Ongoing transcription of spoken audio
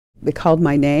they called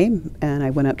my name, and I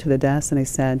went up to the desk and I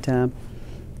said,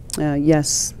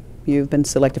 yes, you've been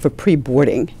selected for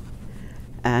pre-boarding.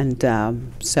 And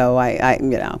so I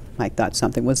thought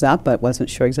something was up, but wasn't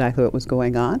sure exactly what was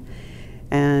going on.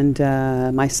 And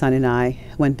my son and I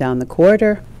went down the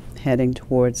corridor, heading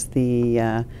towards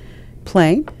the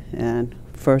plane, and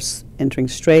first entering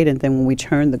straight, and then when we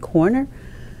turned the corner,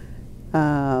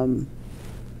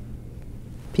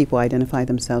 people identified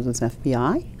themselves as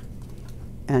FBI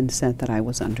and said that I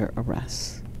was under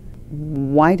arrest.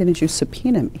 Why didn't you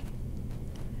subpoena me?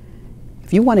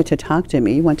 If you wanted to talk to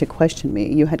me, you wanted to question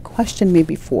me, you had questioned me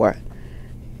before,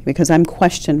 because I'm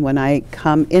questioned when I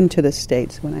come into the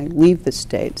States, when I leave the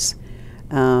States,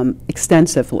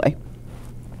 extensively.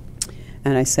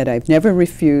 And I said, I've never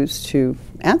refused to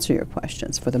answer your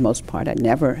questions for the most part. I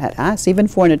never had asked, even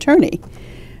for an attorney.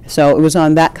 So it was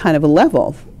on that kind of a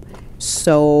level.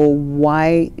 So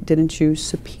why didn't you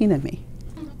subpoena me?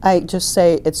 I just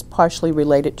say it's partially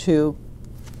related to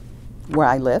where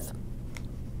I live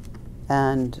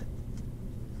and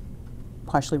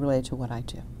partially related to what I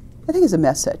do. I think it's a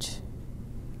message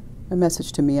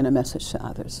to me and a message to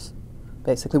others.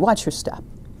 Basically, watch your step,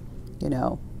 you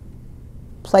know,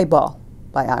 play ball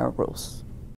by our rules.